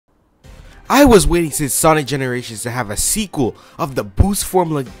I was waiting since Sonic Generations to have a sequel of the boost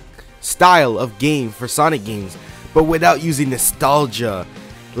formula style of game for Sonic games, but without using nostalgia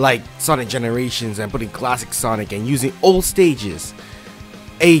like Sonic Generations and putting classic Sonic and using old stages.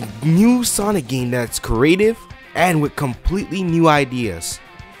 A new Sonic game that's creative and with completely new ideas.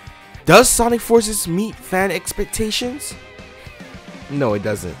 Does Sonic Forces meet fan expectations? No, it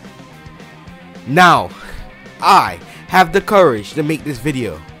doesn't. Now, I have the courage to make this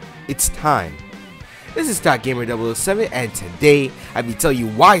video. It's time. This is TopGamer007, and today I will tell you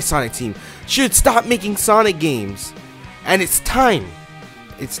why Sonic Team should stop making Sonic games. And it's time.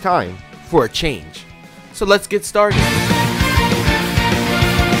 It's time for a change. So let's get started.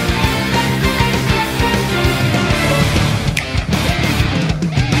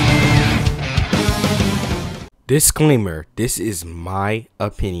 Disclaimer, this is my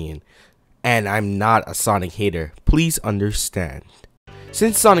opinion, and I'm not a Sonic hater, please understand.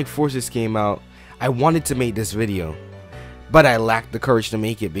 Since Sonic Forces came out, I wanted to make this video, but I lacked the courage to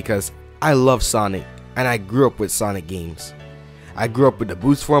make it because I love Sonic, and I grew up with Sonic games. I grew up with the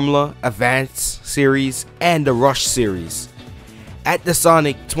Boost Formula, Advance series, and the Rush series. At the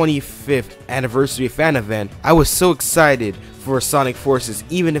Sonic 25th anniversary fan event, I was so excited for Sonic Forces,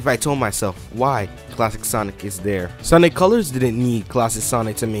 even if I told myself why Classic Sonic is there. Sonic Colors didn't need Classic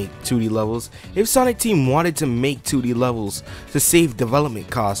Sonic to make 2D levels. If Sonic Team wanted to make 2D levels to save development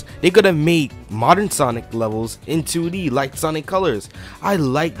costs, they could have made modern Sonic levels in 2D like Sonic Colors. I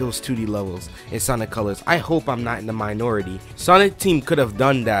like those 2D levels in Sonic Colors. I hope I'm not in the minority. Sonic Team could have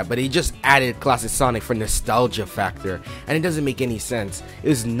done that, but they just added Classic Sonic for nostalgia factor, and it doesn't make any sense.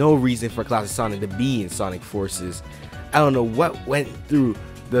 There's no reason for Classic Sonic to be in Sonic Forces. I don't know what went through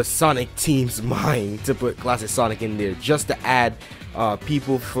the Sonic team's mind to put Classic Sonic in there just to add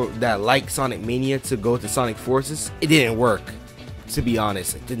people that like Sonic Mania to go to Sonic Forces. It didn't work, to be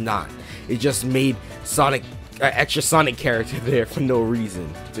honest. It did not. It just made Sonic an extra Sonic character there for no reason,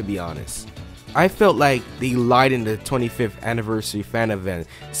 to be honest. I felt like they lied in the 25th anniversary fan event,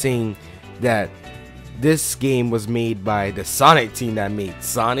 saying that this game was made by the Sonic team that made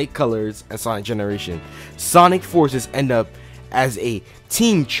Sonic Colors and Sonic Generation. Sonic Forces end up as a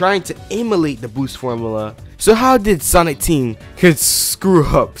team trying to emulate the Boost Formula. So how did Sonic Team could screw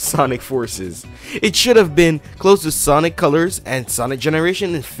up Sonic Forces? It should have been close to Sonic Colors and Sonic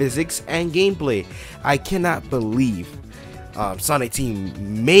Generation in physics and gameplay. I cannot believe Sonic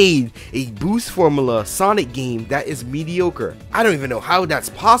Team made a Boost Formula Sonic game that is mediocre. I don't even know how that's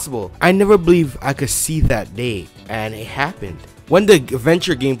possible. I never believed I could see that day, and it happened. When the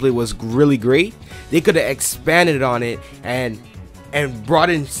adventure gameplay was really great, they could have expanded on it and brought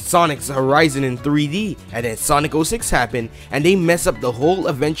in Sonic's Horizon in 3D, and then Sonic 06 happened and they messed up the whole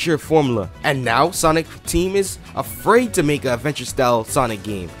adventure formula, and now Sonic Team is afraid to make an adventure style Sonic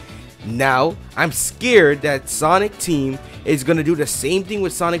game. Now I'm scared that Sonic Team is gonna do the same thing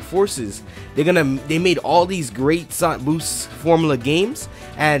with Sonic Forces. They made all these great Boost Formula games,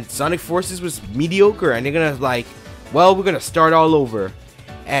 and Sonic Forces was mediocre, and they're gonna like, well, we're gonna start all over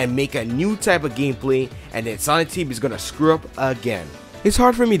and make a new type of gameplay, and then Sonic Team is gonna screw up again. It's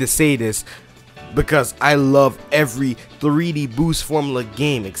hard for me to say this because I love every 3D Boost Formula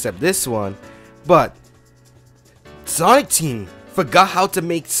game except this one, but Sonic Team forgot how to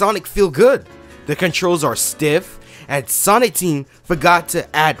make Sonic feel good. The controls are stiff, and Sonic Team forgot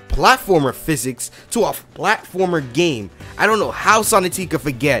to add platformer physics to a platformer game. I don't know how Sonic Team could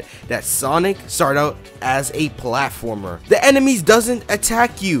forget that Sonic started out as a platformer. The enemies doesn't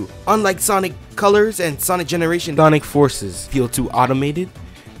attack you, unlike Sonic Colors and Sonic Generation. Sonic Forces feel too automated.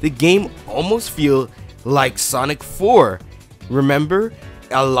 The game almost feel like Sonic 4. Remember,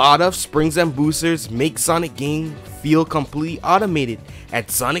 a lot of springs and boosters make Sonic game feel completely automated, and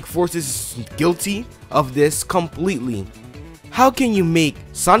Sonic Forces is guilty of this completely. How can you make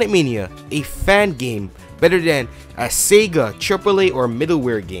Sonic Mania a fan game better than a Sega AAA or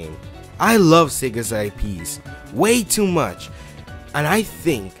middleware game? I love Sega's IPs way too much, and I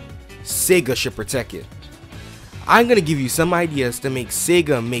think Sega should protect it. I'm gonna give you some ideas to make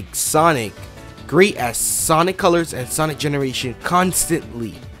Sega make Sonic great as Sonic Colors and Sonic Generation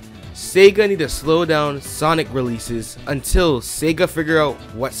constantly. Sega need to slow down Sonic releases until Sega figure out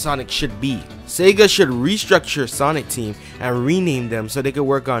what Sonic should be. Sega should restructure Sonic Team and rename them so they could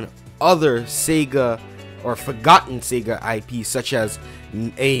work on other Sega or forgotten Sega IPs, such as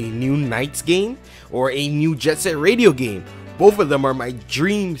a new Knights game or a new Jet Set Radio game. Both of them are my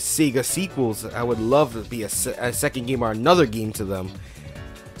dream Sega sequels. I would love to be a second game or another game to them.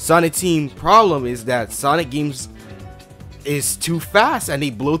 Sonic Team problem is that Sonic games is too fast and they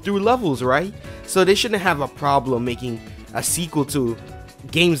blow through levels, right? So they shouldn't have a problem making a sequel to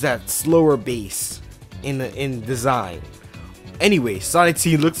games that slower pace in design. Anyway, Sonic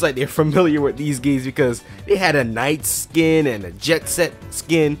Team looks like they're familiar with these games because they had a Knight skin and a Jet Set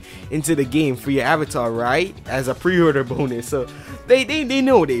skin into the game for your avatar, right? As a pre-order bonus, so they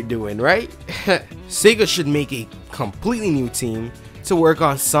know what they're doing, right? Sega should make a completely new team to work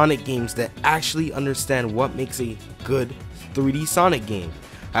on Sonic games that actually understand what makes a good 3D Sonic game.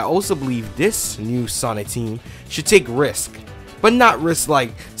 I also believe this new Sonic team should take risk, but not risk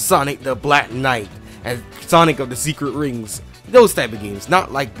like Sonic the Black Knight and Sonic of the Secret Rings. Those type of games,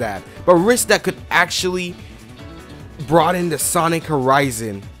 not like that, but risks that could actually broaden the Sonic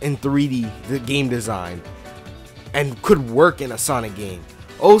horizon in 3D, the game design, and could work in a Sonic game.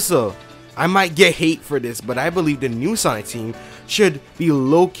 Also, I might get hate for this, but I believe the new Sonic team should be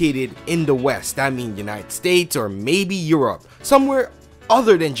located in the West. That means United States or maybe Europe, somewhere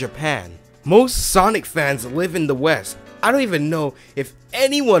other than Japan. Most Sonic fans live in the West. I don't even know if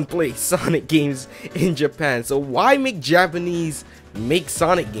anyone plays Sonic games in Japan, so why make Japanese make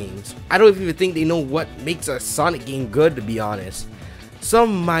Sonic games? I don't even think they know what makes a Sonic game good, to be honest.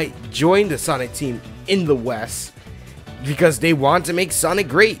 Some might join the Sonic team in the West because they want to make Sonic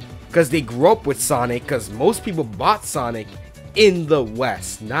great, because they grew up with Sonic, because most people bought Sonic in the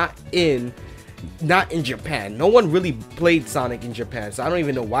West, not in Japan. No one really played Sonic in Japan, so I don't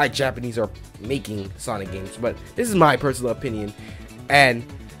even know why Japanese are making Sonic games, but this is my personal opinion. And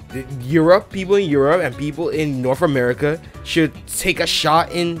people in Europe and people in North America should take a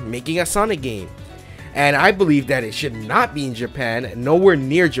shot in making a Sonic game. And I believe that it should not be in Japan, nowhere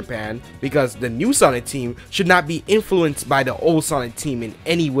near Japan, because the new Sonic team should not be influenced by the old Sonic team in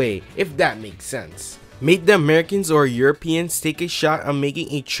any way, if that makes sense. Make the Americans or Europeans take a shot on making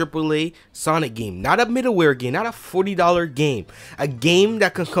a AAA Sonic game. Not a middleware game, not a $40 game. A game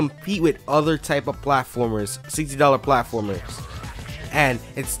that can compete with other type of platformers, $60 platformers. And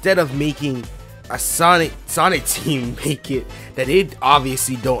instead of making a Sonic team make it, that they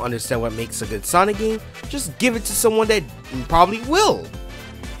obviously don't understand what makes a good Sonic game, just give it to someone that probably will.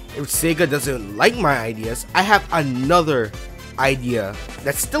 If Sega doesn't like my ideas, I have another idea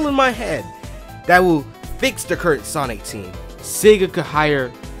that's still in my head that will fix the current Sonic team. Sega could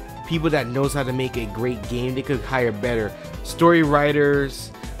hire people that knows how to make a great game. They could hire better story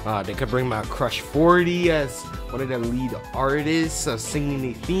writers. They could bring out Crush 40 as one of the lead artists singing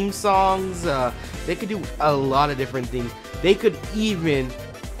the theme songs. They could do a lot of different things. They could even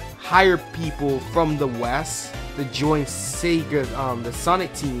hire people from the West to join Sega, the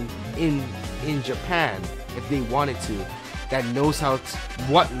Sonic team in Japan if they wanted to. That knows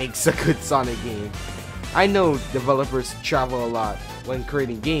what makes a good Sonic game. I know developers travel a lot when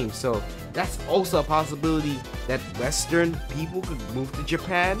creating games, so that's also a possibility that Western people could move to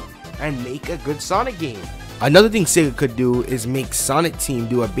Japan and make a good Sonic game. Another thing Sega could do is make Sonic Team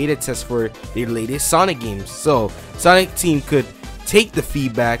do a beta test for their latest Sonic games. So Sonic Team could take the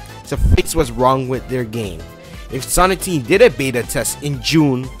feedback to fix what's wrong with their game. If Sonic Team did a beta test in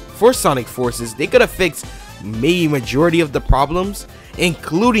June for Sonic Forces, they could have fixed maybe majority of the problems,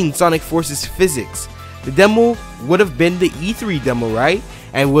 including Sonic Forces physics. The demo would have been the E3 demo, right?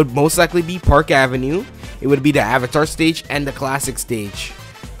 And would most likely be Park Avenue. It would be the Avatar stage and the Classic stage.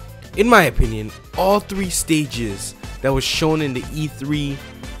 In my opinion, all three stages that was shown in the E3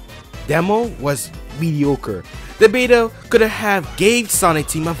 demo was mediocre. The beta could have gave Sonic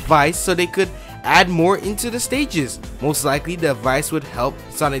Team advice so they could add more into the stages. Most likely the advice would help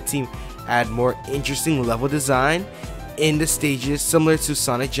Sonic Team add more interesting level design in the stages, similar to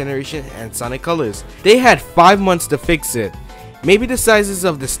Sonic Generation and Sonic Colors. They had 5 months to fix it. Maybe the sizes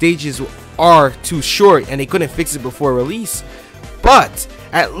of the stages are too short and they couldn't fix it before release, but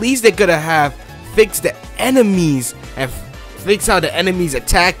at least they could have fixed the enemies and fix how the enemies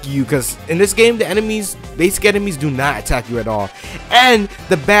attack you, because in this game the basic enemies do not attack you at all. And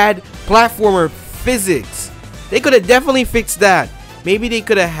the bad platformer physics, they could have definitely fixed that. Maybe they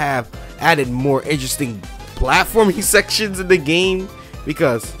could have added more interesting platforming sections in the game,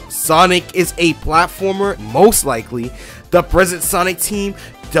 because Sonic is a platformer. Most likely the present Sonic team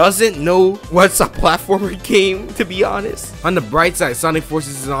doesn't know what's a platformer game, to be honest. On the bright side, Sonic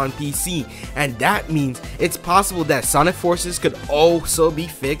Forces is on PC, and that means it's possible that Sonic Forces could also be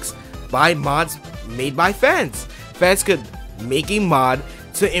fixed by mods made by fans. Fans could make a mod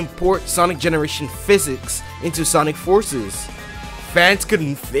to import Sonic Generation physics into Sonic Forces. Fans could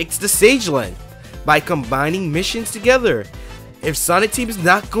fix the stage length by combining missions together. If Sonic Team is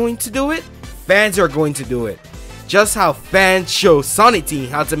not going to do it, fans are going to do it. Just how fans show Sonic Team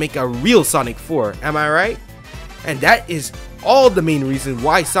how to make a real Sonic 4, am I right? And that is all the main reason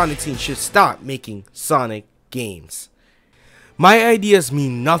why Sonic Team should stop making Sonic games. My ideas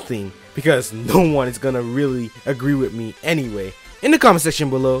mean nothing because no one is gonna really agree with me anyway. In the comment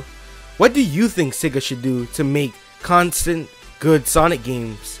section below, what do you think Sega should do to make constant good Sonic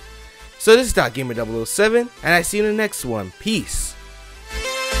games? So this is Gamer 007, and I see you in the next one. Peace.